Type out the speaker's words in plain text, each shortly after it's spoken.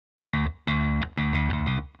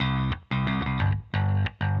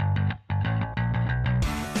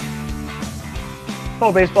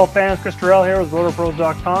Hello baseball fans, Chris Terrell here with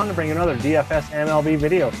RotoPros.com to bring you another DFS MLB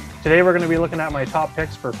video. Today we're going to be looking at my top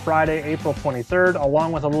picks for Friday, April 23rd,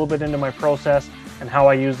 along with a little bit into my process and how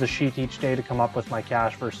I use the sheet each day to come up with my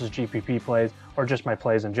cash versus GPP plays, or just my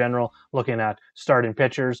plays in general, looking at starting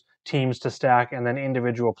pitchers, teams to stack, and then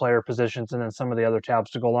individual player positions, and then some of the other tabs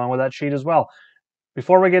to go along with that sheet as well.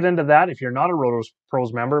 Before we get into that, if you're not a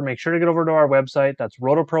RotoPros member, make sure to get over to our website. That's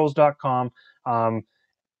RotoPros.com.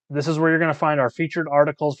 This is where you're going to find our featured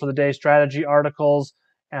articles for the day, strategy articles.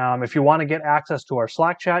 If you want to get access to our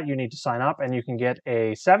Slack chat, you need to sign up, and you can get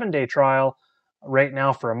a 7-day trial right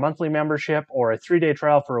now for a monthly membership, or a 3-day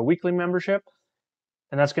trial for a weekly membership.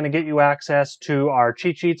 And that's going to get you access to our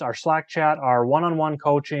cheat sheets, our Slack chat, our one-on-one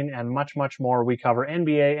coaching, and much, much more. We cover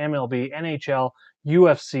NBA, MLB, NHL,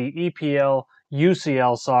 UFC, EPL,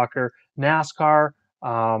 UCL soccer, NASCAR.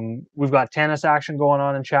 We've got tennis action going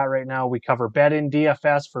on in chat right now. We cover betting,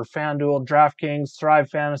 DFS for FanDuel, DraftKings, Thrive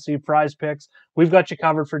Fantasy, Prize Picks. We've got you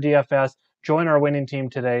covered for DFS. Join our winning team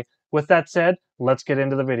today. With that said, let's get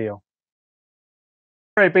into the video.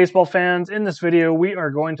 All right, baseball fans, in this video, we are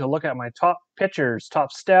going to look at my top pitchers,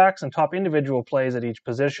 top stacks, and top individual plays at each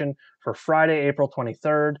position for Friday, April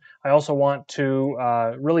 23rd. I also want to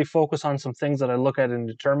really focus on some things that I look at in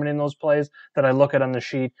determining those plays that I look at on the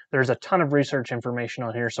sheet. There's a ton of research information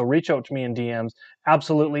on here, so reach out to me in DMs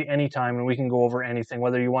absolutely anytime, and we can go over anything,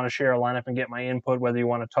 whether you want to share a lineup and get my input, whether you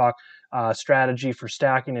want to talk strategy for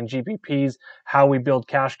stacking and GPPs, how we build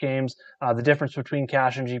cash games, the difference between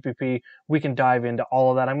cash and GPP. We can dive into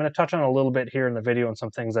all of that. I'm going to touch on a little bit here in the video and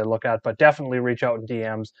some things I look at, but definitely reach out in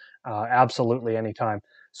DMs absolutely anytime.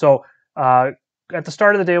 So at the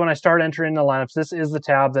start of the day when I start entering the lineups, this is the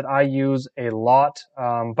tab that I use a lot,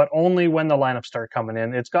 but only when the lineups start coming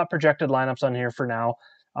in. It's got projected lineups on here for now,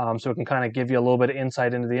 so it can kind of give you a little bit of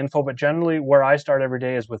insight into the info, but generally where I start every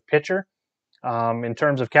day is with pitcher. In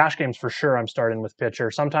terms of cash games, for sure, I'm starting with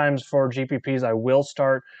pitcher. Sometimes for GPPs, I will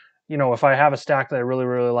start, if I have a stack that I really,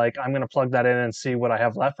 really like, I'm going to plug that in and see what I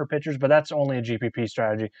have left for pitchers, but that's only a GPP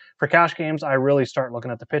strategy. For cash games, I really start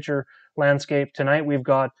looking at the pitcher landscape. Tonight, we've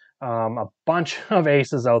got a bunch of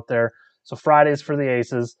aces out there. So Friday's for the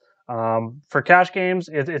aces. For cash games,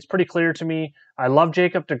 it's pretty clear to me. I love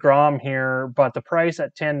Jacob deGrom here, but the price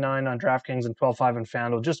at 10.9 on DraftKings and 12.5 on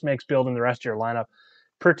FanDuel just makes building the rest of your lineup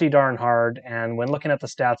pretty darn hard. And when looking at the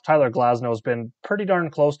stats, Tyler Glasnow has been pretty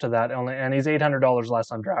darn close to that, and he's $800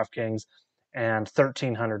 less on DraftKings and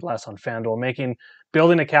 $1,300 less on FanDuel, making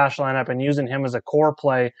building a cash lineup and using him as a core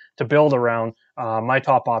play to build around my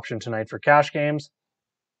top option tonight for cash games.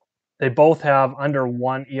 They both have under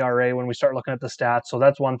 1 ERA when we start looking at the stats, so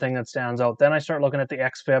that's one thing that stands out. Then I start looking at the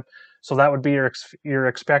xFIP, so that would be your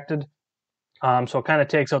expected. So it kind of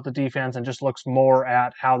takes out the defense and just looks more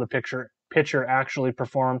at how the pitcher actually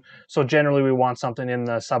performed. So generally we want something in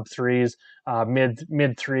the sub threes,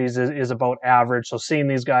 mid threes is about average. So seeing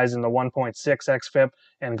these guys in the 1.6 xFIP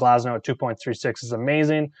and Glasnow at 2.36 is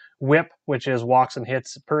amazing. WHIP, which is walks and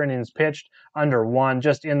hits per innings pitched, under 1,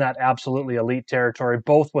 just in that absolutely elite territory,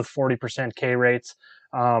 both with 40% K rates.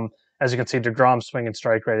 As you can see, deGrom's swing and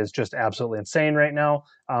strike rate is just absolutely insane right now.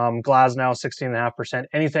 Glasnow 16.5%.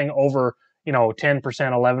 Anything over 10%,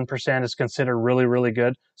 11% is considered really, really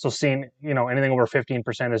good. So seeing, anything over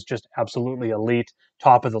 15% is just absolutely elite,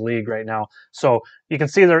 top of the league right now. So you can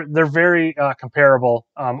see they're very comparable.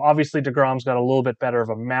 Obviously, deGrom's got a little bit better of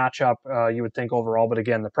a matchup, you would think overall. But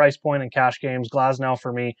again, the price point in cash games, Glasnow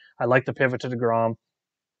for me, I like the pivot to deGrom.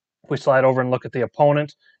 If we slide over and look at the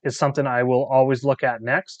opponent, is something I will always look at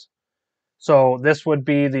next. So this would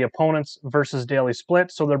be the opponents versus daily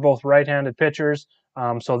split. So they're both right-handed pitchers.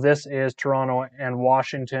 So this is Toronto and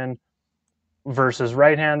Washington versus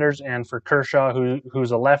right-handers. And for Kershaw, who's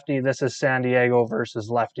a lefty, this is San Diego versus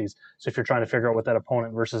lefties. So if you're trying to figure out what that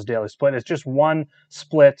opponent versus daily split, it's just one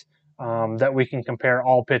split that we can compare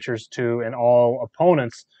all pitchers to and all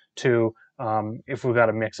opponents to if we've got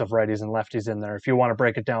a mix of righties and lefties in there. If you want to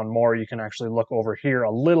break it down more, you can actually look over here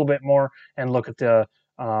a little bit more and look at the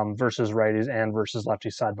versus righties and versus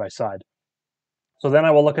lefties side by side. So then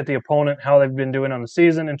I will look at the opponent, how they've been doing on the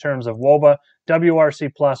season in terms of WOBA,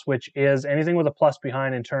 WRC plus, which is anything with a plus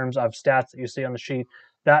behind in terms of stats that you see on the sheet.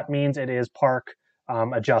 That means it is park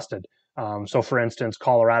adjusted. So for instance,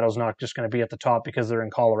 Colorado's not just going to be at the top because they're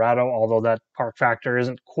in Colorado, although that park factor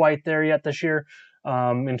isn't quite there yet this year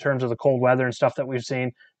in terms of the cold weather and stuff that we've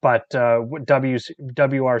seen. But what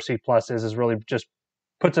WRC plus is really just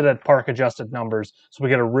puts it at park adjusted numbers. So we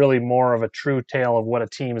get a really more of a true tale of what a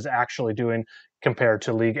team is actually doing compared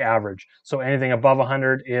to league average. So anything above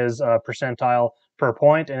 100 is a percentile per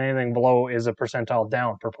point, and anything below is a percentile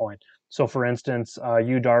down per point. So for instance,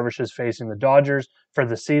 Yu Darvish is facing the Dodgers. for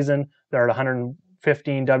the season. They're at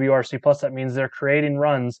 115 WRC plus. That means they're creating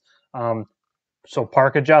runs. So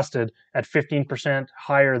park adjusted at 15%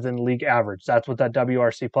 higher than league average. That's what that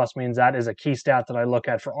WRC plus means. That is a key stat that I look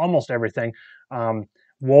at for almost everything.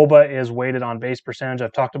 WOBA is weighted on base percentage.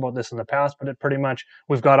 I've talked about this in the past, but it pretty much,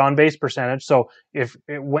 we've got on base percentage. So if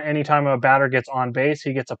anytime a batter gets on base,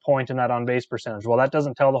 he gets a point in that on base percentage. Well, that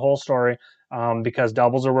doesn't tell the whole story, because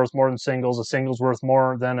doubles are worth more than singles. A single's worth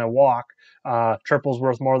more than a walk. Triple's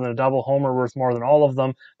worth more than a double. Homer worth more than all of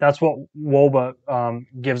them. That's what WOBA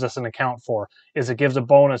gives us an account for. Is it gives a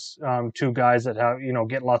bonus to guys that have,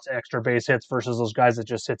 get lots of extra base hits versus those guys that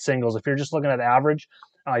just hit singles. If you're just looking at average,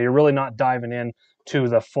 you're really not diving in to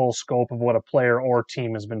the full scope of what a player or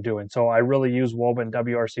team has been doing. So I really use WOBA and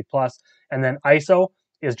WRC plus. And then ISO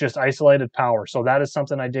is just isolated power. So that is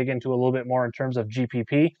something I dig into a little bit more in terms of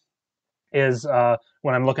GPP, is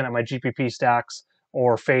when I'm looking at my GPP stacks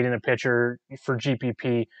or fading a pitcher for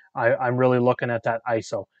GPP, I'm really looking at that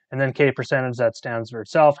ISO. And then K percentage, that stands for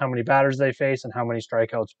itself, how many batters they face and how many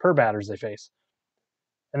strikeouts per batters they face.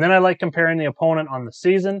 And then I like comparing the opponent on the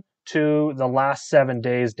season to the last 7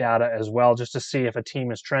 days data as well, just to see if a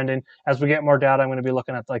team is trending. As we get more data, I'm going to be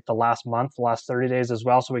looking at like the last month, the last 30 days as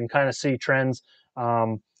well, so we can kind of see trends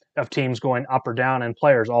of teams going up or down and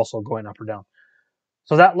players also going up or down.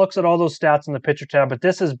 So that looks at all those stats in the pitcher tab, but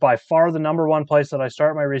this is by far the number one place that I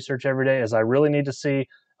start my research every day, is I really need to see,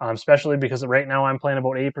 especially because right now I'm playing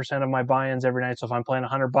about 80% of my buy-ins every night. So if I'm playing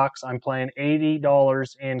 $100, I'm playing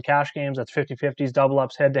 $80 in cash games. That's 50-50s,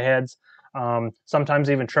 double-ups, head-to-heads. Sometimes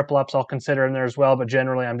even triple-ups I'll consider in there as well, but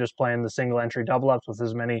generally I'm just playing the single-entry double-ups with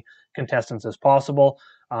as many contestants as possible.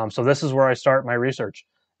 So this is where I start my research,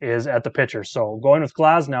 is at the pitchers. So going with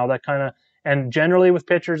Glasnow, that kind of, and generally with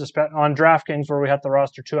pitchers, on DraftKings where we have the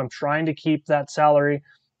roster too, I'm trying to keep that salary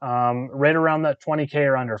right around that 20K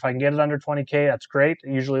or under. If I can get it under 20K, that's great.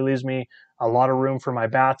 It usually leaves me a lot of room for my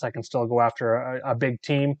bats. I can still go after a big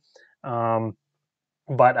team,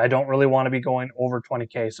 but I don't really want to be going over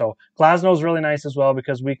 20K. So Glasnow is really nice as well,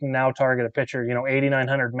 because we can now target a pitcher.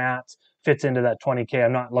 8,900 mats fits into that 20K.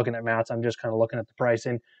 I'm not looking at mats. I'm just kind of looking at the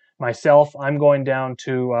pricing. Myself, I'm going down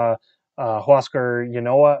to Huascar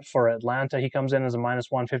Ynoa for Atlanta. He comes in as a minus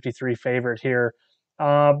 153 favorite here.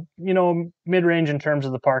 Mid-range in terms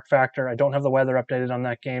of the park factor. I don't have the weather updated on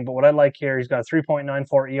that game, but what I like here, he's got a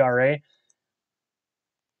 3.94 ERA.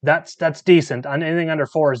 That's decent. On anything under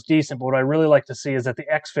 4 is decent, but what I really like to see is that the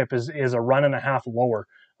xFIP is a run and a half lower.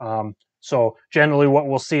 So generally what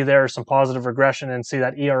we'll see there is some positive regression, and see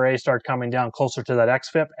that ERA start coming down closer to that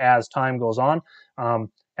xFIP as time goes on.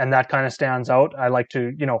 And that kind of stands out. I like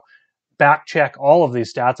to, back check all of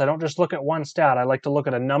these stats. I don't just look at one stat. I like to look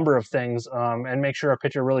at a number of things and make sure a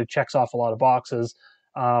pitcher really checks off a lot of boxes.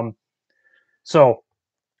 So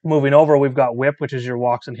moving over, we've got WHIP, which is your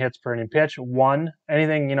walks and hits per inning pitch.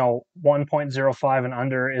 Anything 1.05 and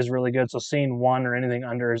under is really good. So seeing 1 or anything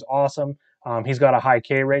under is awesome. He's got a high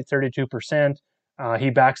K rate, 32%. He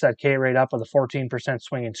backs that K rate up with a 14%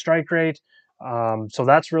 swinging strike rate. So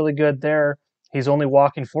that's really good there. He's only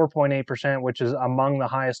walking 4.8%, which is among the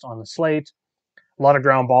highest on the slate. A lot of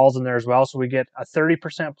ground balls in there as well. So we get a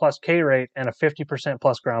 30% plus K rate and a 50%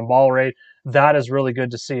 plus ground ball rate. That is really good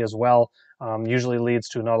to see as well. Usually leads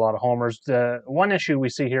to not a lot of homers. The one issue we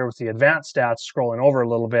see here with the advanced stats, scrolling over a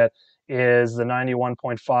little bit, is the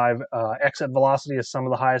 91.5 exit velocity is some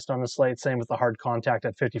of the highest on the slate. Same with the hard contact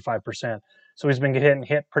at 55%. So he's been getting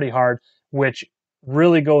hit pretty hard, which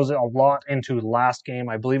really goes a lot into last game.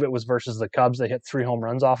 I believe it was versus the Cubs. They hit 3 home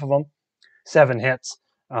runs off of him. 7 hits,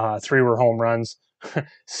 3 were home runs,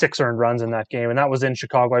 6 earned runs in that game. And that was in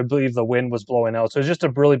Chicago. I believe the wind was blowing out. So it was just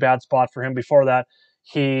a really bad spot for him. Before that,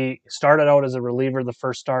 he started out as a reliever the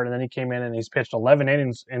first start, and then he came in and he's pitched 11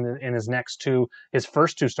 innings in his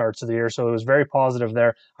first 2 starts of the year. So it was very positive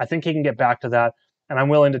there. I think he can get back to that, and I'm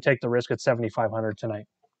willing to take the risk at 7,500 tonight.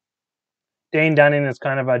 Dane Dunning is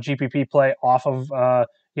kind of a GPP play off of, it's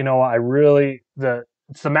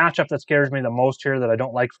the matchup that scares me the most here, that I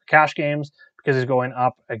don't like for cash games, because he's going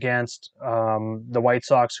up against the White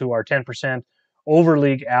Sox, who are 10% over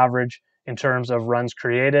league average in terms of runs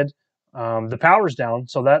created. The power's down,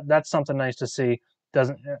 so that's something nice to see.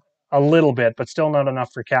 Doesn't a little bit, but still not enough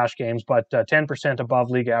for cash games, but 10% above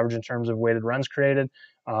league average in terms of weighted runs created,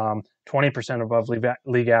 20% above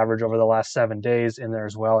league average over the last 7 days in there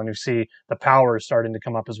as well. And you see the power is starting to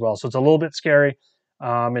come up as well. So it's a little bit scary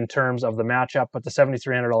in terms of the matchup, but the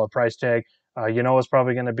 $7,300 price tag, is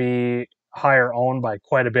probably going to be higher owned by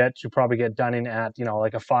quite a bit. You probably get Dunning at,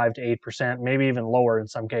 like a 5 to 8%, maybe even lower in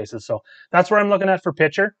some cases. So that's where I'm looking at for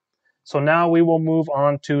pitcher. So now we will move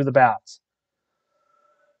on to the bats.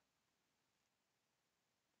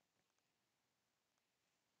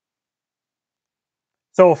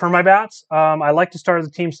 So for my bats, I like to start the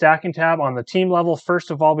team stacking tab on the team level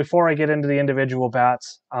first of all before I get into the individual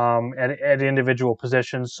bats at individual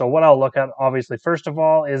positions. So what I'll look at, obviously, first of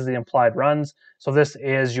all, is the implied runs. So this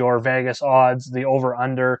is your Vegas odds, the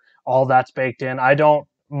over/under, all that's baked in. I don't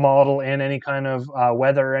model in any kind of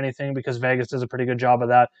weather or anything because Vegas does a pretty good job of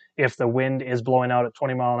that. If the wind is blowing out at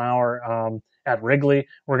 20 mile an hour at Wrigley,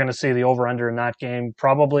 we're going to see the over/under in that game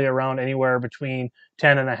probably around anywhere between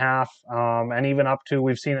 10 and a half, and even up to,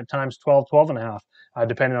 we've seen at times 12, 12 and a half,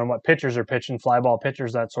 depending on what pitchers are pitching, fly ball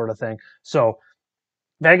pitchers, that sort of thing. So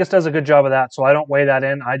Vegas does a good job of that. So I don't weigh that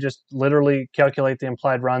in. I just literally calculate the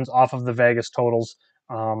implied runs off of the Vegas totals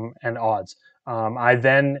and odds. I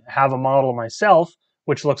then have a model myself,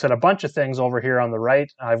 which looks at a bunch of things over here on the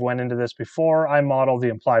right. I've went into this before. I model the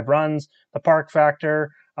implied runs, the park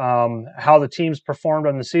factor, how the teams performed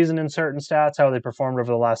on the season in certain stats, how they performed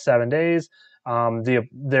over the last 7 days,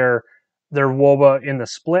 their WOBA in the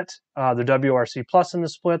split, their WRC plus in the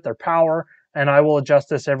split, their power, and I will adjust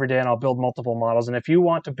this every day and I'll build multiple models. And if you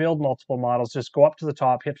want to build multiple models, just go up to the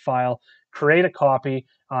top, hit file, create a copy.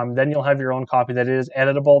 Then you'll have your own copy that is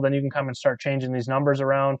editable. Then you can come and start changing these numbers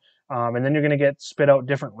around. And then you're going to get spit out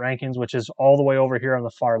different rankings, which is all the way over here on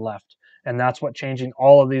the far left. And that's what changing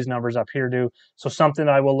all of these numbers up here do. So something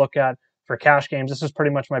I will look at for cash games, this is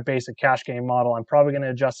pretty much my basic cash game model. I'm probably going to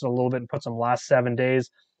adjust it a little bit and put some last 7 days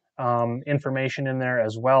information in there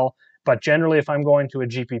as well. But generally, if I'm going to a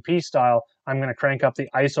GPP style, I'm going to crank up the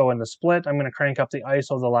ISO in the split. I'm going to crank up the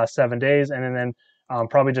ISO the last 7 days, and then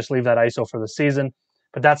probably just leave that ISO for the season.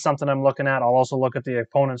 But that's something I'm looking at. I'll also look at the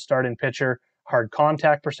opponent starting pitcher, hard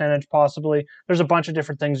contact percentage possibly. There's a bunch of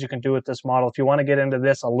different things you can do with this model. If you want to get into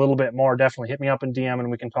this a little bit more, definitely hit me up in DM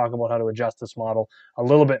and we can talk about how to adjust this model a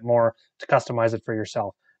little bit more to customize it for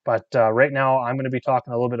yourself. But right now, I'm going to be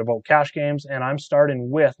talking a little bit about cash games, and I'm starting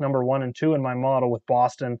with number 1 and 2 in my model with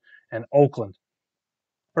Boston and Oakland.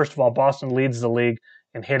 First of all, Boston leads the league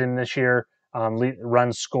in hitting this year,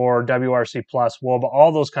 runs scored, WRC plus, WOBA,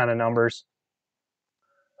 all those kind of numbers.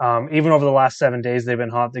 Even over the last 7 days, they've been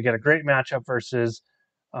hot. They get a great matchup versus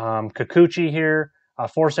Kikuchi here,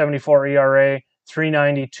 4.74 ERA,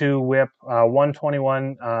 392 WHIP,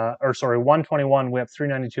 121 WHIP,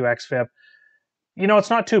 392 xFIP. You know, it's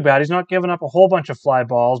not too bad. He's not giving up a whole bunch of fly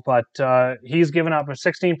balls, but he's given up a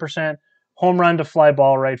 16% home run to fly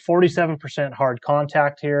ball rate, 47% hard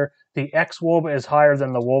contact here. The X-WOBA is higher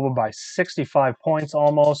than the WOBA by 65 points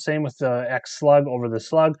almost. Same with the X-slug over the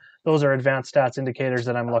slug. Those are advanced stats indicators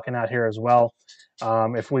that I'm looking at here as well.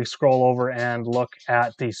 If we scroll over and look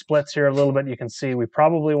at the splits here a little bit, you can see we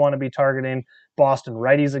probably want to be targeting Boston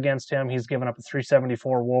righties against him. He's given up a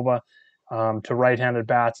 374 WOBA. To right-handed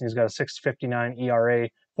bats, and he's got a 6.59 ERA,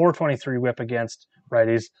 4.23 WHIP against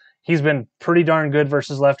righties. He's been pretty darn good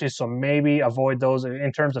versus lefties, so maybe avoid those.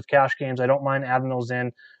 In terms of cash games, I don't mind adding those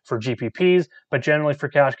in for GPPs, but generally for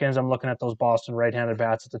cash games, I'm looking at those Boston right-handed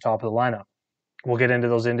bats at the top of the lineup. We'll get into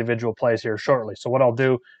those individual plays here shortly. So what I'll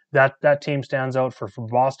do, that team stands out for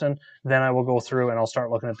Boston. Then I will go through and I'll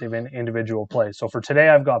start looking at the individual plays. So for today,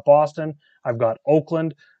 I've got Boston. I've got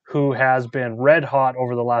Oakland, who has been red hot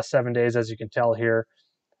over the last 7 days, as you can tell here.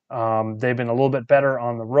 They've been a little bit better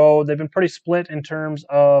on the road. They've been pretty split in terms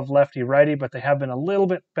of lefty-righty, but they have been a little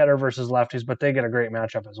bit better versus lefties, but they get a great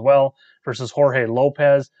matchup as well versus Jorge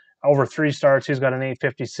Lopez. Over 3 starts, he's got an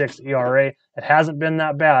 8.56 ERA. It hasn't been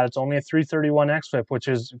that bad. It's only a 3.31 xFIP, which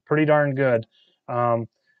is pretty darn good.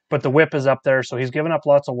 But the WHIP is up there, so he's given up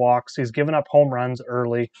lots of walks. He's given up home runs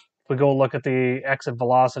early. If we go look at the exit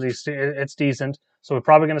velocity, it's decent. So we're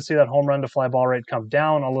probably going to see that home run to fly ball rate come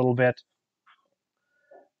down a little bit.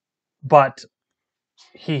 But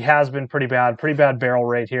he has been pretty bad barrel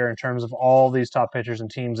rate here in terms of all these top pitchers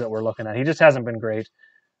and teams that we're looking at. He just hasn't been great.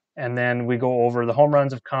 And then we go over the home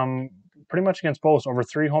runs have come pretty much against both, over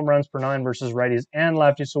 3 home runs per 9 versus righties and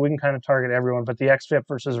lefties. So we can kind of target everyone, but the xFIP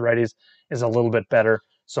versus righties is a little bit better.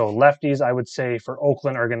 So lefties, I would say for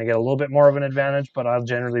Oakland are going to get a little bit more of an advantage, but I'll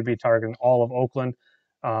generally be targeting all of Oakland.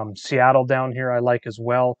 Seattle down here I like as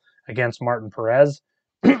well against Martin Perez.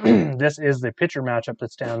 This is the pitcher matchup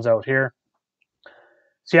that stands out here.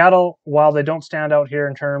 Seattle, while they don't stand out here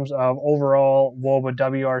in terms of overall WOBA,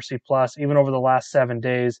 WRC plus, even over the last 7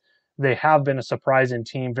 days, they have been a surprising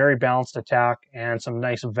team, very balanced attack and some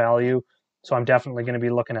nice value. So I'm definitely going to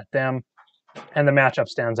be looking at them. And the matchup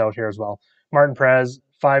stands out here as well. Martin Perez,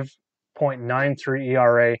 5.93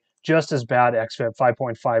 ERA, just as bad xFIP,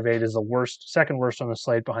 5.58 is the worst, second worst on the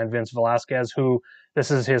slate behind Vince Velasquez, who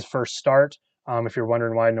this is his first start. If you're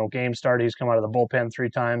wondering why no game started, he's come out of the bullpen 3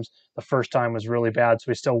 times. The first time was really bad,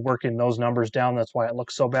 so he's still working those numbers down. That's why it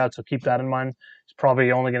looks so bad, so keep that in mind. It's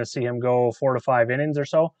probably only going to see him go 4 to 5 innings or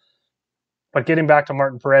so. But getting back to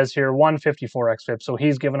Martin Perez here, 154 xFIP, so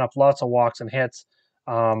he's given up lots of walks and hits,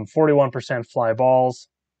 41% fly balls.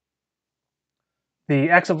 The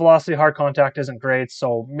exit velocity hard contact isn't great,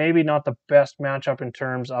 so maybe not the best matchup in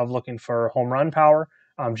terms of looking for home run power,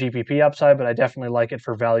 GPP upside, but I definitely like it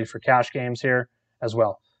for value for cash games here as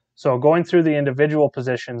well. So going through the individual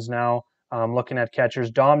positions now, looking at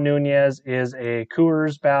catchers, Dom Nunez is a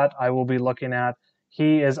Coors bat I will be looking at.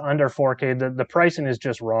 He is under 4K. The pricing is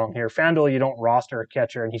just wrong here. FanDuel, you don't roster a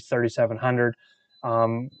catcher, and he's 3,700.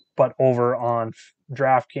 But over on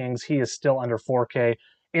DraftKings, he is still under 4K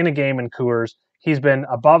in a game in Coors. He's been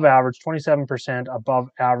above average, 27% above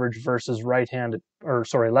average versus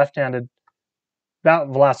left-handed.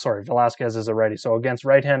 Velasquez is a righty. So against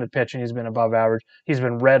right-handed pitching, he's been above average. He's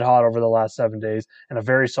been red hot over the last 7 days, and a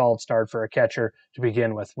very solid start for a catcher to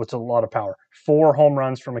begin with a lot of power. 4 home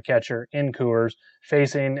runs from a catcher in Coors,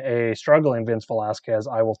 facing a struggling Vince Velasquez.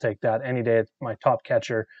 I will take that any day. It's my top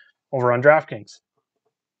catcher over on DraftKings.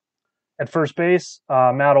 At first base,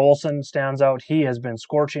 Matt Olson stands out. He has been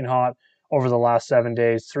scorching hot over the last 7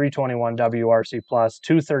 days, 321 WRC plus,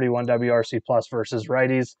 231 WRC plus versus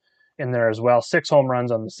righties in there as well. 6 home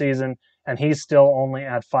runs on the season, and he's still only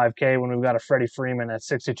at 5K when we've got a Freddie Freeman at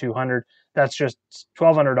 6,200. That's just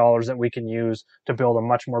 $1,200 that we can use to build a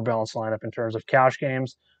much more balanced lineup in terms of cash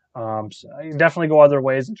games. So I definitely go other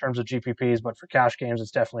ways in terms of GPPs, but for cash games,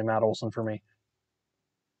 it's definitely Matt Olson for me.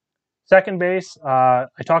 Second base, I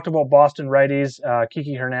talked about Boston righties.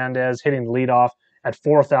 Kiki Hernandez hitting leadoff at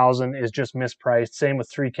 4,000 is just mispriced. Same with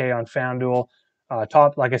 3K on FanDuel.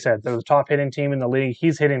 Like I said, they're the top hitting team in the league.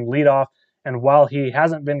 He's hitting leadoff, and while he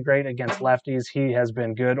hasn't been great against lefties, he has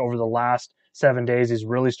been good over the last 7 days. He's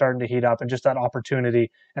really starting to heat up, and just that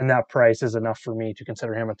opportunity and that price is enough for me to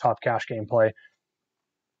consider him a top cash game play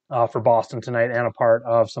for Boston tonight, and a part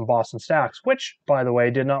of some Boston stacks, which, by the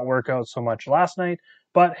way, did not work out so much last night.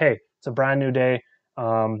 But hey, it's a brand new day.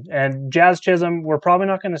 And Jazz Chisholm, we're probably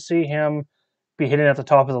not going to see him be hitting at the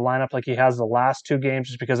top of the lineup like he has the last 2 games,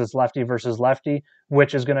 just because it's lefty versus lefty,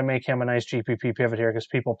 which is going to make him a nice GPP pivot here, because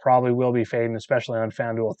people probably will be fading, especially on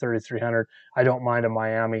FanDuel 3,300. I don't mind a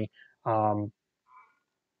Miami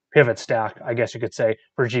pivot stack, I guess you could say,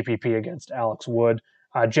 for GPP against Alex Wood.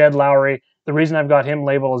 Jed Lowry, the reason I've got him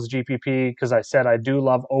labeled as GPP, because I said I do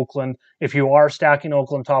love Oakland. If you are stacking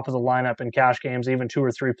Oakland top of the lineup in cash games, even 2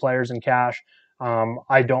 or 3 players in cash,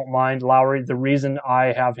 I don't mind Lowry. The reason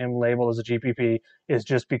I have him labeled as a GPP is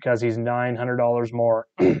just because he's $900 more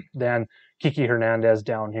than Kiki Hernandez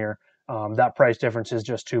down here. That price difference is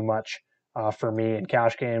just too much for me in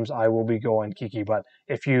cash games. I will be going Kiki, but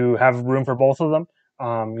if you have room for both of them,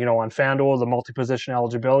 on FanDuel, the multi-position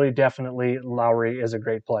eligibility, definitely Lowry is a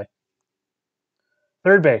great play.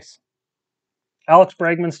 Third base, Alex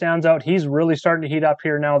Bregman stands out. He's really starting to heat up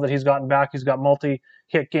here now that he's gotten back. He's got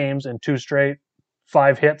multi-hit games and 2 straight,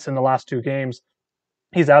 5 hits in the last 2 games.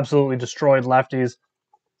 He's absolutely destroyed lefties.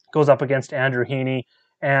 Goes up against Andrew Heaney,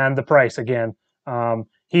 and the price again.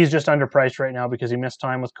 He's just underpriced right now because he missed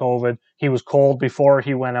time with COVID. He was cold before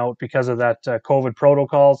he went out because of that COVID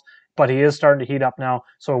protocols, but he is starting to heat up now.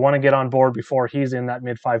 So I want to get on board before he's in that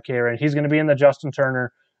mid 5K range. He's going to be in the Justin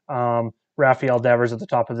Turner, Rafael Devers at the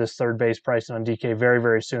top of this third base pricing on DK very,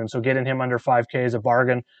 very soon. So getting him under 5K is a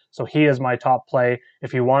bargain. So he is my top play.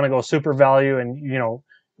 If you want to go super value and,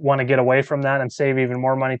 want to get away from that and save even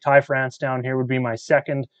more money, Ty France down here would be my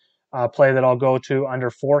second play that I'll go to under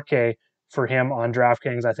 4K for him on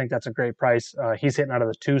DraftKings. I think that's a great price. He's hitting out of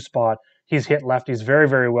the 2 spot. He's hit lefties very,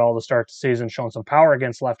 very well to start the season, shown some power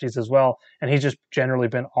against lefties as well, and he's just generally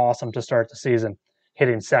been awesome to start the season,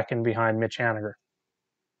 hitting second behind Mitch Haniger.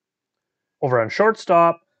 Over on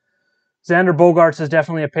shortstop, Xander Bogaerts is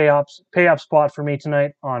definitely a pay-up spot for me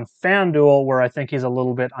tonight on FanDuel, where I think he's a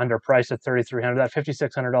little bit underpriced at $3,300. That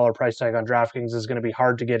 $5,600 price tag on DraftKings is going to be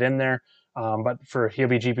hard to get in there, but he'll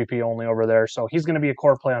be GPP only over there. So he's going to be a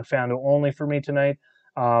core play on FanDuel only for me tonight.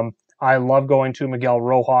 I love going to Miguel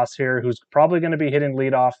Rojas here, who's probably going to be hitting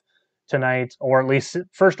leadoff tonight, or at least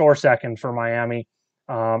first or second for Miami.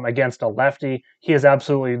 Against a lefty. He has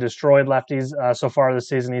absolutely destroyed lefties so far this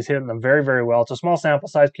season. He's hitting them very, very well. It's a small sample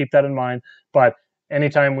size, keep that in mind, but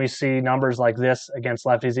anytime we see numbers like this against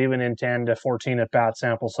lefties, even in 10 to 14 at-bat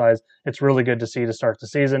sample size, it's really good to see to start the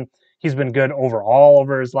season. He's been good overall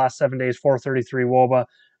over his last 7 days, 433 WOBA,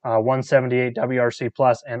 178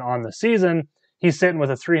 WRC+, and on the season, he's sitting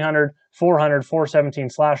with a 300, 400, 417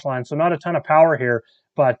 slash line, so not a ton of power here,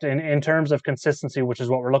 But in terms of consistency, which is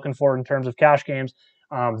what we're looking for in terms of cash games,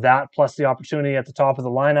 that plus the opportunity at the top of the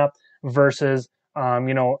lineup versus,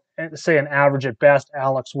 say an average at best,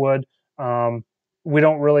 Alex Wood. We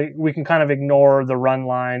can kind of ignore the run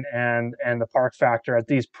line and the park factor at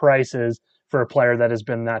these prices for a player that has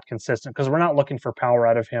been that consistent, because we're not looking for power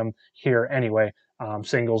out of him here anyway.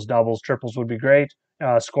 Singles, doubles, triples would be great.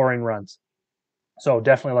 Scoring runs. So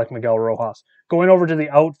definitely like Miguel Rojas. Going over to the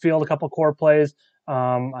outfield, a couple core plays.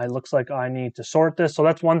 It looks like I need to sort this. So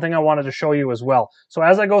that's one thing I wanted to show you as well. So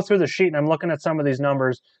as I go through the sheet and I'm looking at some of these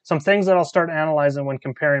numbers, some things that I'll start analyzing when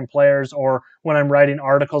comparing players or when I'm writing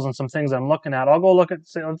articles and some things I'm looking at, I'll go look at,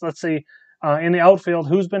 let's see, in the outfield,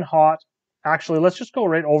 who's been hot. Actually, let's just go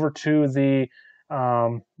right over to the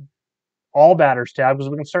all batters tab, because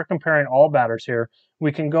we can start comparing all batters here.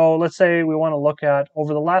 We can go, let's say we want to look at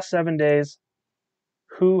over the last 7 days,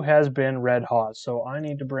 who has been red hot. So I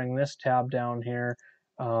need to bring this tab down here,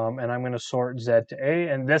 and I'm going to sort Z to A.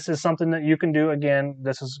 And this is something that you can do. Again,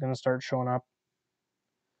 this is going to start showing up.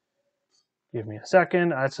 Give me a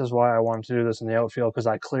second. This is why I wanted to do this in the outfield, because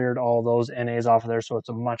I cleared all those NAs off of there, so it's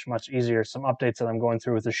a much, much easier. Some updates that I'm going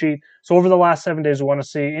through with the sheet. So over the last 7 days, we want to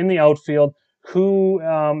see in the outfield who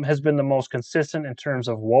has been the most consistent in terms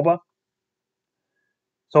of WOBA.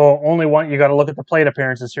 So only one, you got to look at the plate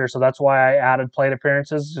appearances here. So that's why I added plate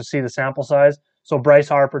appearances to see the sample size. So Bryce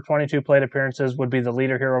Harper, 22 plate appearances, would be the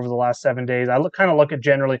leader here over the last 7 days. I kind of look at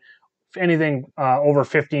generally anything over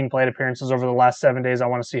 15 plate appearances over the last 7 days. I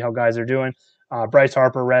want to see how guys are doing. Bryce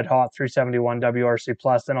Harper, red hot, 371 WRC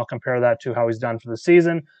plus. Then I'll compare that to how he's done for the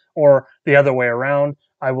season, or the other way around.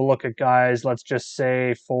 I will look at guys, let's just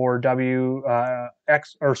say for WOBA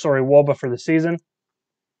for the season.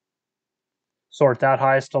 Sort that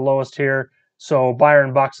highest to lowest here. So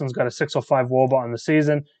Byron Buxton's got a 605 WOBA on the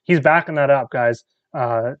season. He's backing that up, guys.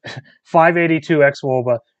 582 X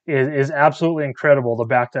WOBA is absolutely incredible to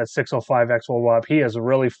back that 605 X WOBA up. He is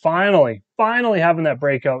really finally having that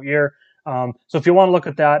breakout year. So if you want to look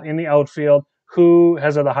at that in the outfield, who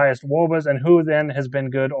has the highest WOBAs and who then has been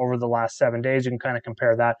good over the last 7 days, you can kind of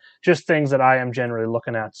compare that. Just things that I am generally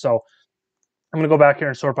looking at. So I'm going to go back here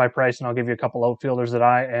and sort by price, and I'll give you a couple outfielders that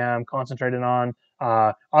I am concentrating on.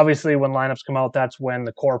 Obviously, when lineups come out, that's when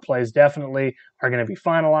the core plays definitely are going to be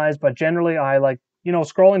finalized. But generally, I like,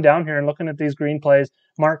 scrolling down here and looking at these green plays.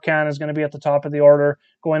 Mark Canha is going to be at the top of the order,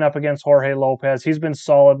 going up against Jorge Lopez. He's been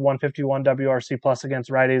solid, 151 WRC plus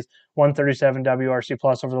against righties, 137 WRC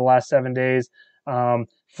plus over the last 7 days.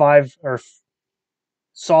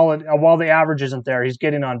 Solid. While the average isn't there, he's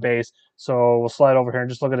getting on base. So we'll slide over here and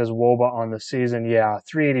just look at his WOBA on the season. Yeah,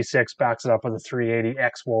 386 backs it up with a 380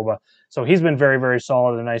 X WOBA. So he's been very, very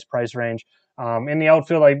solid, a nice price range. In the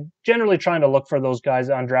outfield, I'm generally trying to look for those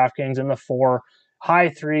guys on DraftKings in the high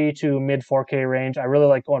 3 to mid 4K range. I really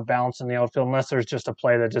like going balanced in the outfield, unless there's just a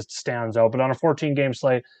play that just stands out. But on a 14-game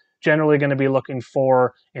slate, generally going to be looking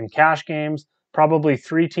for, in cash games, probably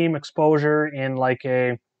 3-team exposure in like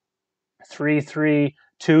a 3-3-2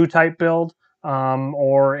 type build,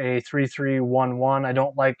 or a 3-3-1-1. I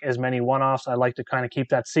don't like as many one-offs. I like to kind of keep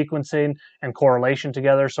that sequencing and correlation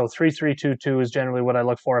together. So 3-3-2-2 is generally what I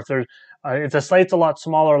look for. If the slate's a lot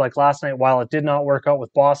smaller, like last night, while it did not work out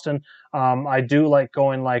with Boston, I do like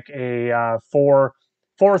going like a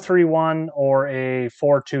 4-3-1 or a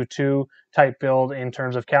 4-2-2 type build in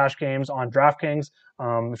terms of cash games on DraftKings.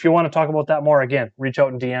 If you want to talk about that more, again, reach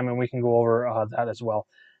out and DM and we can go over that as well.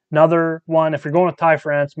 Another one, if you're going with Ty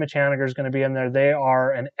France, Mitch Haniger is going to be in there. They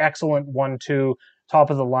are an excellent 1-2, top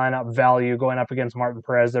of the lineup value going up against Martin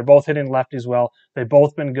Perez. They're both hitting lefties well. They've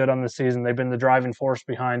both been good on the season. They've been the driving force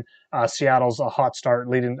behind Seattle's hot start,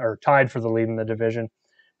 tied for the lead in the division.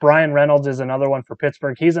 Brian Reynolds is another one for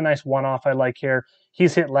Pittsburgh. He's a nice one-off I like here.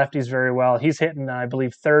 He's hit lefties very well. He's hitting, I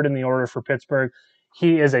believe, 3rd in the order for Pittsburgh.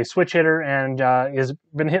 He is a switch hitter and has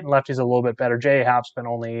been hitting lefties a little bit better. J.A. Happ's been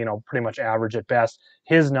only, pretty much average at best.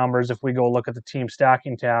 His numbers, if we go look at the team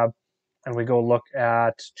stacking tab and we go look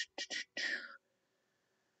at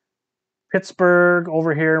Pittsburgh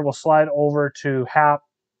over here, we'll slide over to Happ.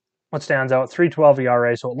 What stands out? 3.12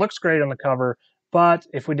 ERA, so it looks great on the cover. But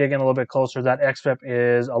if we dig in a little bit closer, that xFIP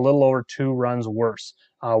is a little over 2 runs worse.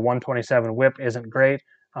 127 whip isn't great.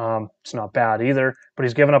 It's not bad either, but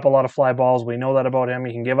he's given up a lot of fly balls. We know that about him.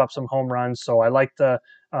 He can give up some home runs. So I like the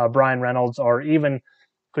Brian Reynolds, or even if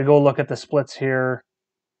we go look at the splits here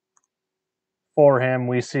for him,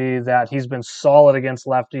 we see that he's been solid against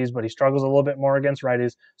lefties, but he struggles a little bit more against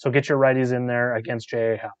righties. So get your righties in there against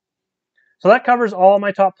J.A. Happ. So that covers all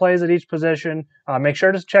my top plays at each position. Make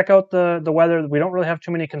sure to check out the weather. We don't really have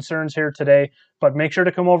too many concerns here today, but make sure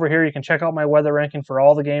to come over here. You can check out my weather ranking for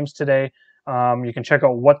all the games today. You can check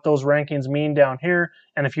out what those rankings mean down here.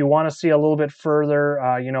 And if you want to see a little bit further,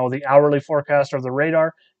 the hourly forecast or the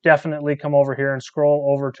radar, definitely come over here and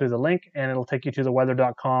scroll over to the link, and it'll take you to the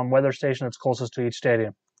weather.com weather station that's closest to each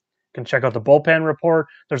stadium. You can check out the bullpen report.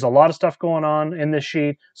 There's a lot of stuff going on in this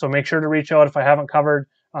sheet, so make sure to reach out if I haven't covered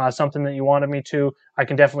something that you wanted me to. I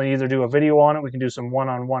can definitely either do a video on it, we can do some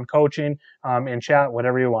one-on-one coaching in chat,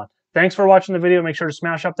 whatever you want. Thanks for watching the video. Make sure to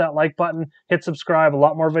smash up that like button, hit subscribe. A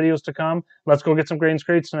lot more videos to come. Let's go get some grains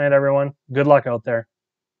crates tonight, everyone. Good luck out there.